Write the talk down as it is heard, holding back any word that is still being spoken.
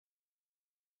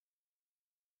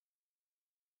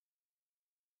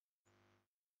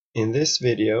In this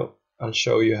video, I'll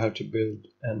show you how to build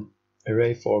an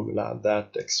array formula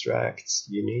that extracts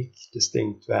unique,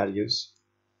 distinct values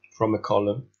from a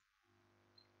column,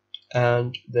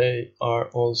 and they are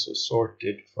also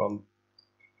sorted from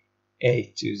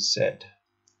A to Z.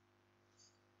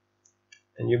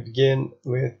 And you begin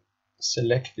with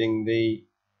selecting the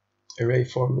array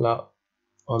formula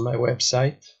on my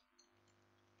website,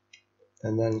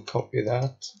 and then copy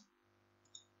that,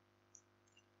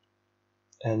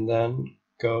 and then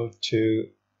go to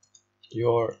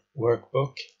your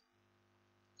workbook,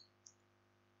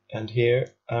 and here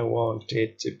I want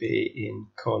it to be in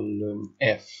column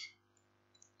F.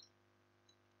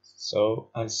 So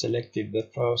I selected the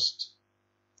first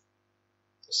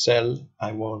cell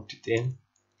I want it in,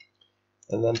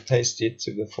 and then paste it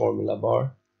to the formula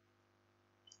bar,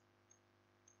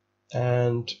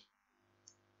 and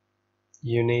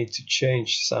you need to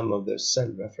change some of the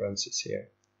cell references here.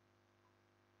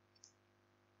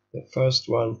 The first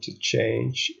one to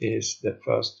change is the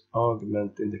first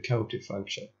argument in the county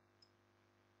function.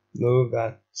 Move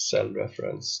that cell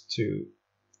reference to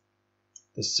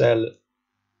the cell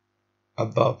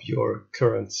above your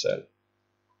current cell,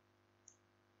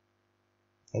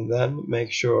 and then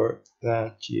make sure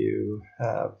that you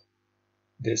have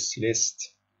this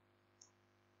list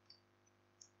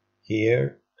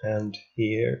here and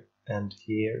here and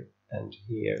here and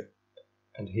here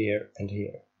and here and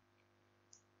here,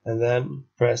 and then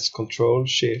press Ctrl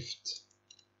Shift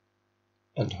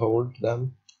and hold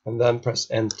them, and then press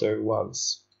Enter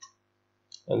once,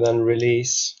 and then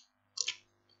release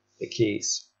the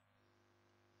keys.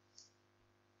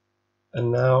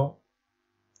 And now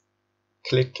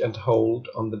click and hold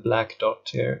on the black dot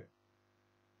here,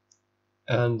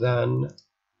 and then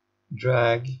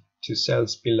drag to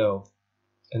cells below,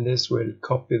 and this will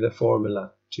copy the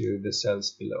formula to the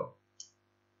cells below.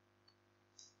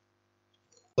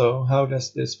 So how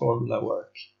does this formula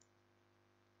work?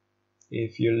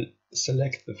 If you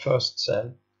select the first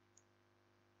cell,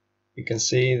 you can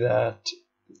see that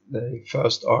the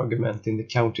first argument in the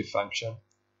county function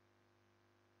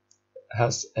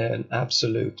has an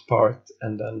absolute part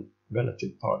and a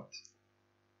relative part.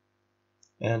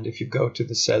 And if you go to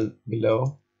the cell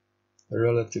below, the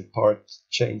relative part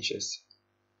changes.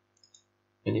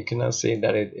 And you can now see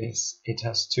that it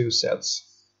has two cells.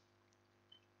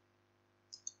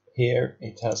 Here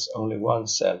it has only one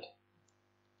cell,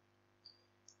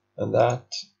 and that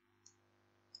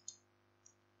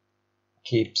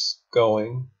keeps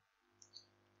going,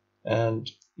 and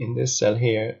in this cell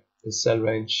here the cell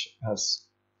range has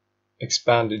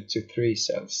expanded to 3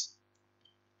 cells.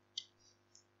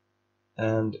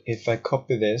 And if I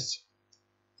copy this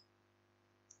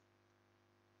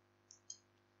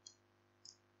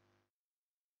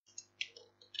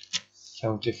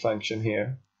county function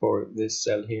here for this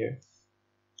cell here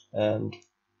and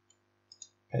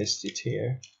paste it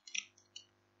here,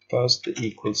 first the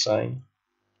equal sign,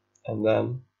 and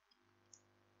then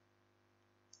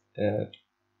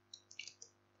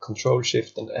Control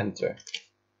Shift and Enter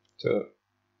to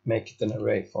make it an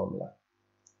array formula,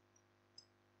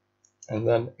 and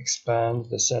then expand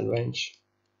the cell range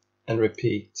and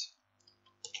repeat.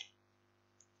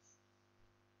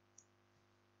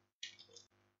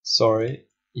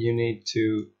 You need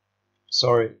to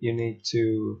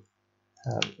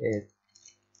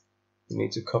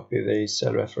copy the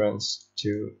cell reference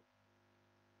to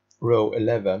row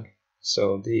 11,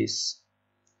 so these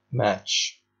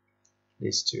match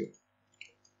these two.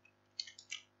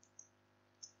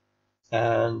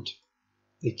 And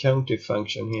the county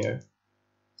function here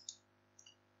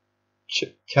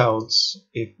counts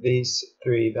if these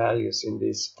 3 values in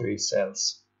these 3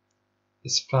 cells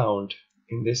is found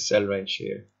in this cell range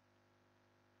here,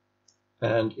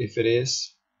 and if it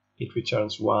is, it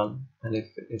returns 1, and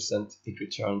if it isn't, it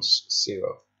returns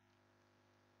 0.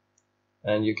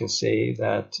 And you can see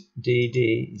that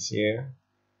DD is here,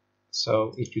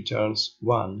 so it returns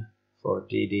 1 for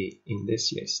DD in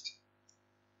this list,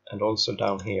 and also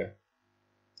down here.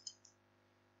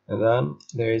 And then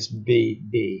there is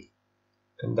BB,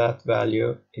 and that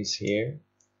value is here,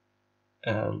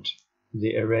 and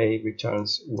the array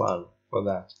returns 1 for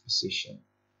that position.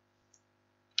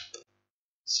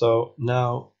 So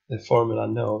now the formula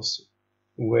knows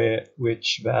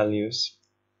which values,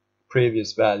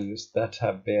 previous values, that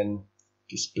have been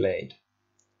displayed.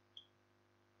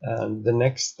 And the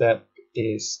next step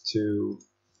is to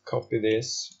copy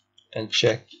this and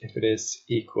check if it is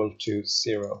equal to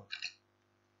 0.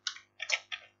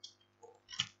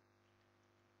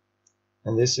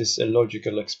 And this is a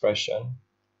logical expression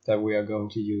that we are going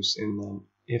to use in an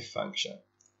if function.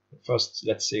 First,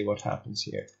 let's see what happens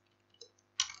here.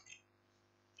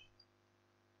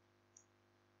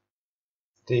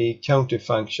 the counter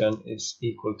function is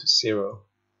equal to 0,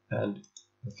 and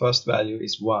the first value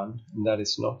is 1, and that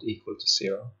is not equal to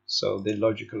 0, so the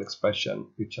logical expression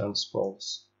returns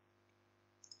false.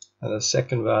 And the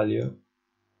second value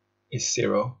is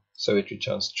 0, so it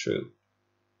returns true,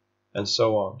 and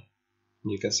so on.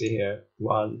 And you can see here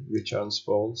 1 returns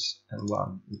false and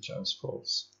 1 returns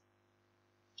false.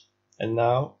 And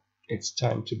now it's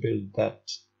time to build that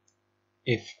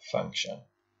if function.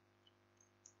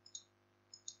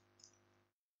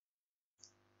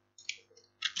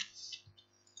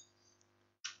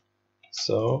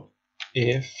 So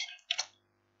if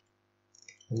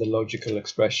the logical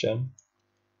expression,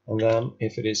 and then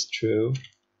if it is true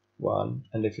 1,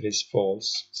 and if it is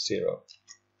false 0,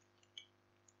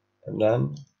 and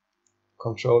then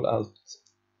Control Alt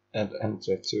and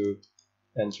enter to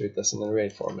enter it as an array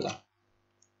formula.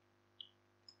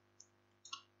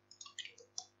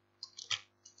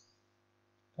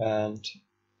 And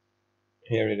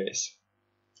here it is.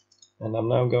 And I'm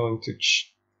now going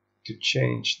to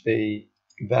change the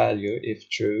value if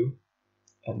true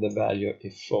and the value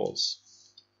if false.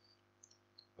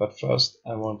 But first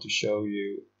I want to show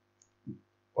you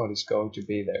what is going to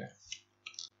be there.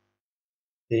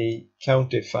 The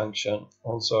countif function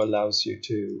also allows you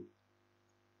to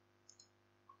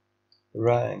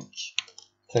rank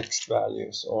text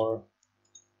values or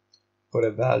put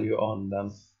a value on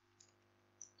them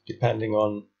depending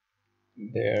on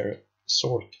their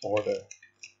sort order.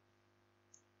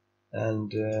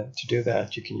 And to do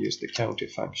that you can use the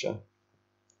countif function.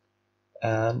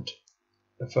 And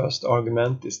the first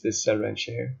argument is this cell range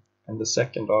here, and the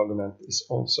second argument is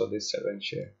also this cell range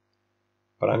here.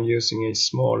 But I'm using a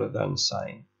smaller than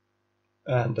sign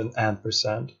and an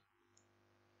ampersand.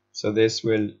 So this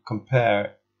will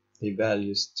compare the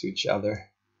values to each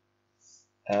other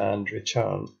and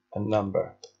return a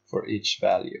number for each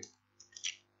value.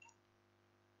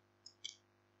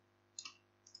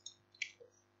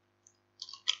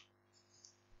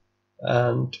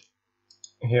 And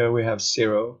here we have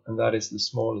 0, and that is the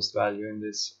smallest value in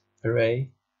this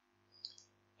array.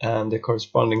 And the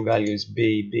corresponding value is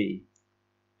BB.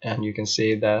 And you can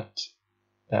see that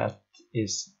that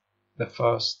is the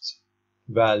first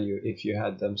value if you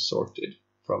had them sorted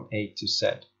from A to Z.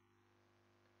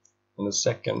 And the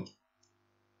second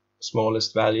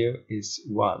smallest value is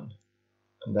 1,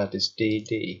 and that is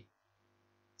DD.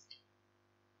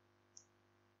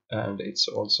 And it's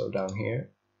also down here.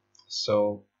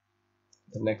 So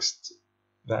the next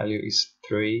value is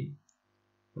 3,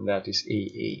 and that is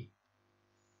EE.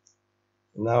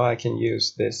 Now I can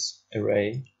use this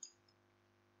array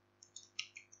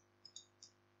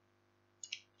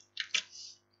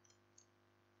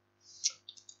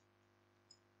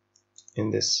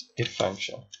in this if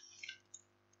function.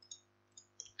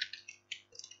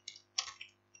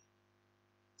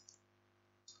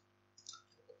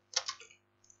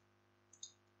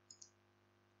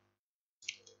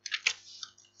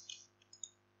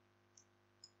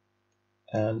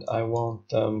 And I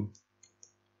want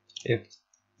if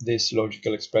this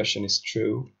logical expression is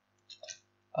true,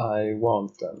 I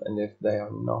want them, and if they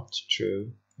are not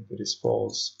true, if it is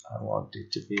false, I want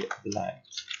it to be blank.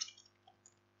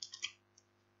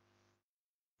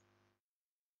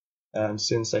 And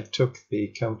since I took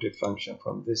the countif function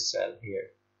from this cell here,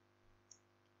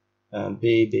 and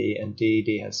BB and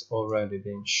DD has already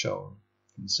been shown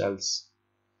in cells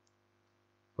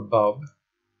above,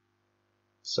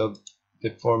 so the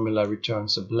formula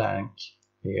returns a blank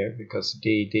here because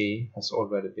DD has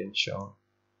already been shown,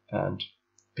 and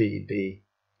BB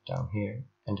down here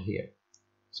and here.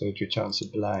 So it returns a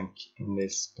blank in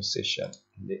this position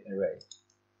in the array.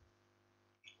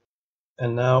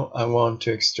 And now I want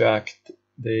to extract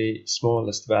the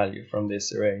smallest value from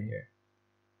this array here.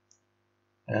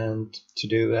 And to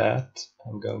do that,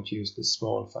 I'm going to use the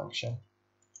small function.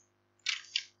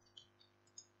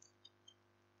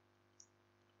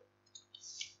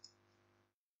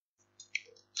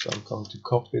 So I'm going to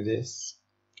copy this,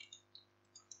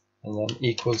 and then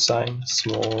equal sign,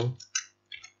 small,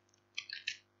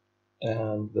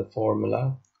 and the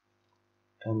formula,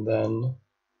 and then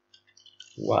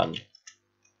 1.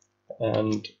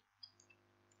 And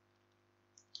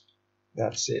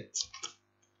that's it.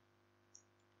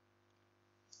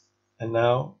 And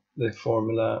now the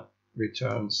formula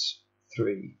returns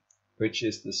 3, which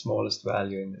is the smallest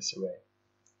value in this array.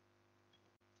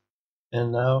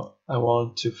 And now I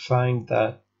want to find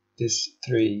that this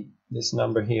 3, this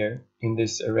number here, in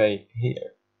this array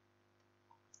here.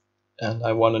 And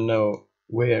I want to know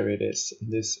where it is in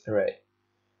this array.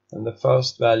 And the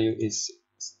first value is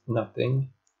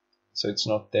nothing, so it's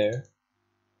not there.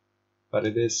 But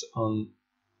it is on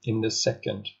in the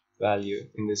second value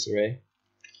in this array.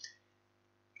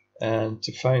 And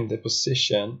to find the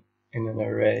position in an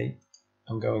array,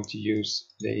 I'm going to use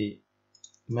the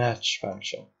match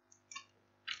function.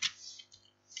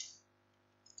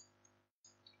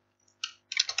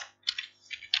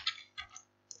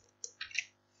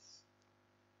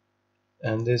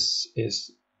 And this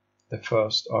is the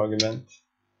first argument,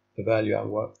 the value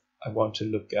I want to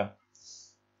look up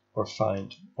or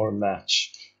find or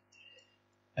match.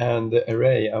 And the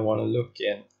array I want to look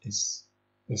in is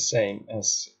the same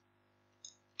as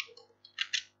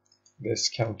this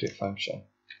county function.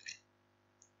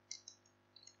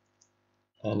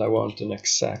 And I want an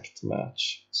exact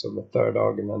match. So the third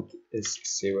argument is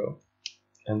 0.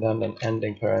 And then an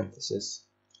ending parenthesis.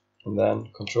 And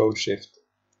then Control Shift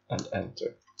and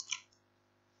enter.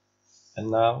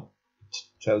 And now it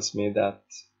tells me that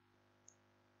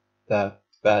that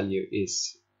value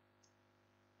is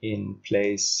in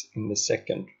the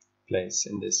second place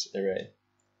in this array.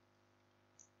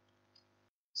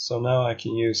 So now I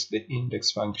can use the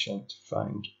index function to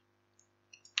find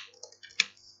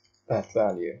that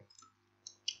value.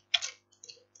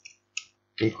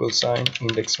 Equal sign,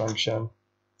 index function,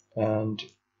 and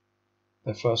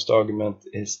the first argument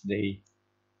is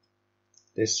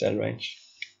this cell range.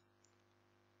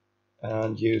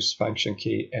 And use function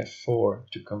key F4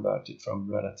 to convert it from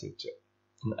relative to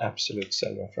an absolute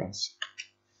cell reference.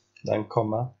 Then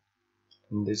comma,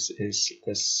 and this is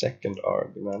the second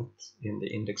argument in the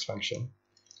index function.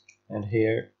 And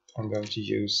here I'm going to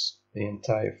use the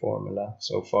entire formula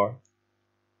so far.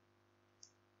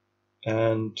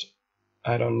 And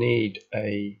I don't need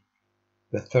the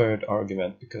third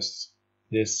argument because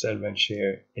this cell range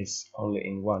here is only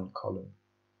in one column.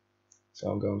 So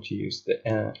I'm going to use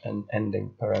an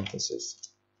ending parenthesis.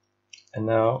 And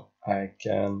now I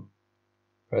can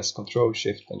press Control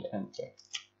Shift and enter.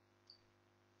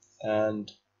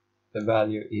 And the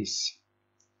value is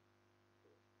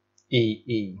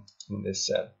EE in this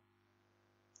cell.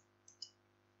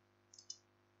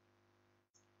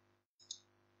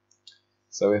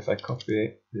 So if I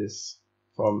copy this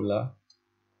formula,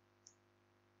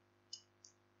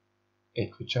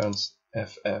 it returns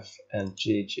FF and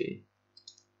GG.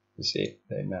 You see,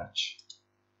 they match.